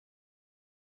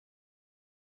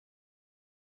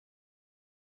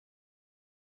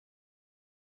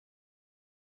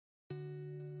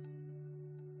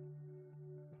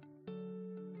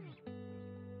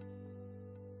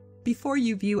Before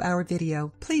you view our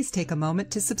video, please take a moment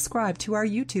to subscribe to our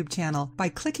YouTube channel by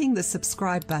clicking the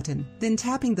subscribe button, then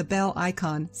tapping the bell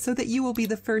icon so that you will be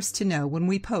the first to know when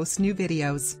we post new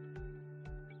videos.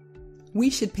 We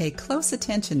should pay close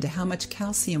attention to how much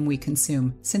calcium we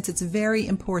consume, since it's very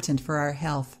important for our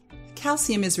health.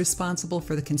 Calcium is responsible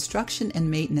for the construction and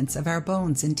maintenance of our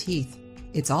bones and teeth.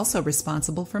 It's also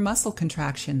responsible for muscle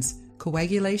contractions,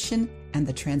 coagulation, and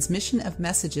the transmission of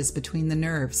messages between the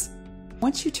nerves.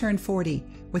 Once you turn 40,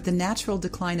 with the natural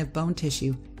decline of bone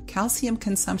tissue, calcium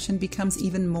consumption becomes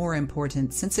even more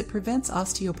important since it prevents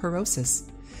osteoporosis.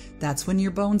 That's when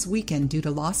your bones weaken due to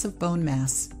loss of bone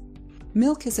mass.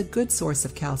 Milk is a good source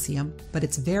of calcium, but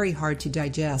it's very hard to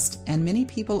digest, and many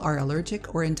people are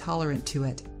allergic or intolerant to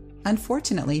it.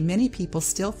 Unfortunately, many people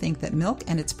still think that milk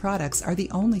and its products are the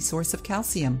only source of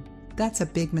calcium. That's a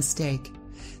big mistake.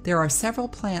 There are several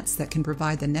plants that can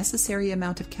provide the necessary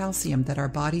amount of calcium that our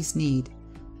bodies need.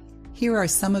 Here are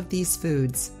some of these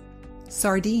foods: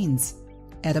 sardines,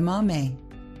 edamame,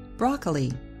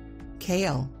 broccoli,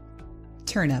 kale,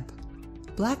 turnip,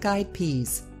 black-eyed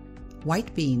peas,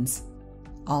 white beans,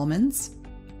 almonds,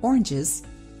 oranges,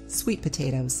 sweet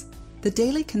potatoes. The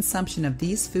daily consumption of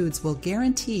these foods will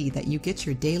guarantee that you get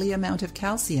your daily amount of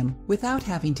calcium without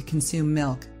having to consume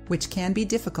milk, which can be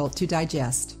difficult to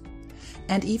digest.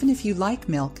 And even if you like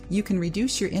milk, you can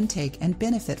reduce your intake and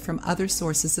benefit from other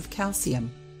sources of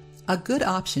calcium. A good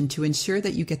option to ensure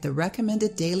that you get the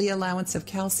recommended daily allowance of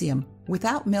calcium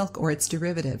without milk or its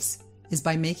derivatives is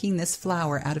by making this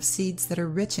flour out of seeds that are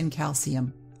rich in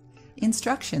calcium.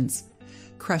 Instructions: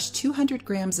 crush 200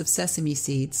 grams of sesame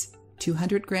seeds,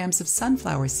 200 grams of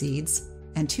sunflower seeds,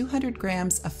 and 200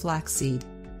 grams of flaxseed.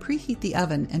 Preheat the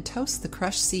oven and toast the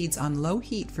crushed seeds on low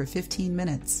heat for 15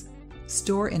 minutes.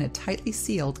 Store in a tightly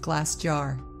sealed glass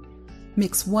jar.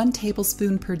 Mix 1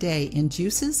 tablespoon per day in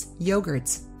juices,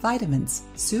 yogurts, vitamins,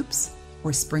 soups,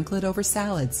 or sprinkle it over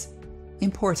salads.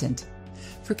 Important: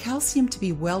 for calcium to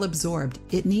be well absorbed,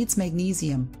 it needs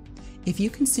magnesium. If you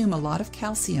consume a lot of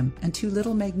calcium and too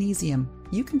little magnesium,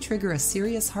 you can trigger a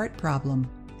serious heart problem.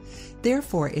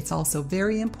 Therefore, it's also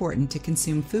very important to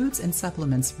consume foods and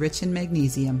supplements rich in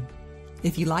magnesium.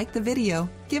 If you like the video,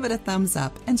 give it a thumbs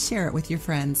up and share it with your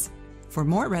friends. For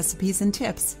more recipes and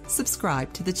tips,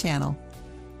 subscribe to the channel.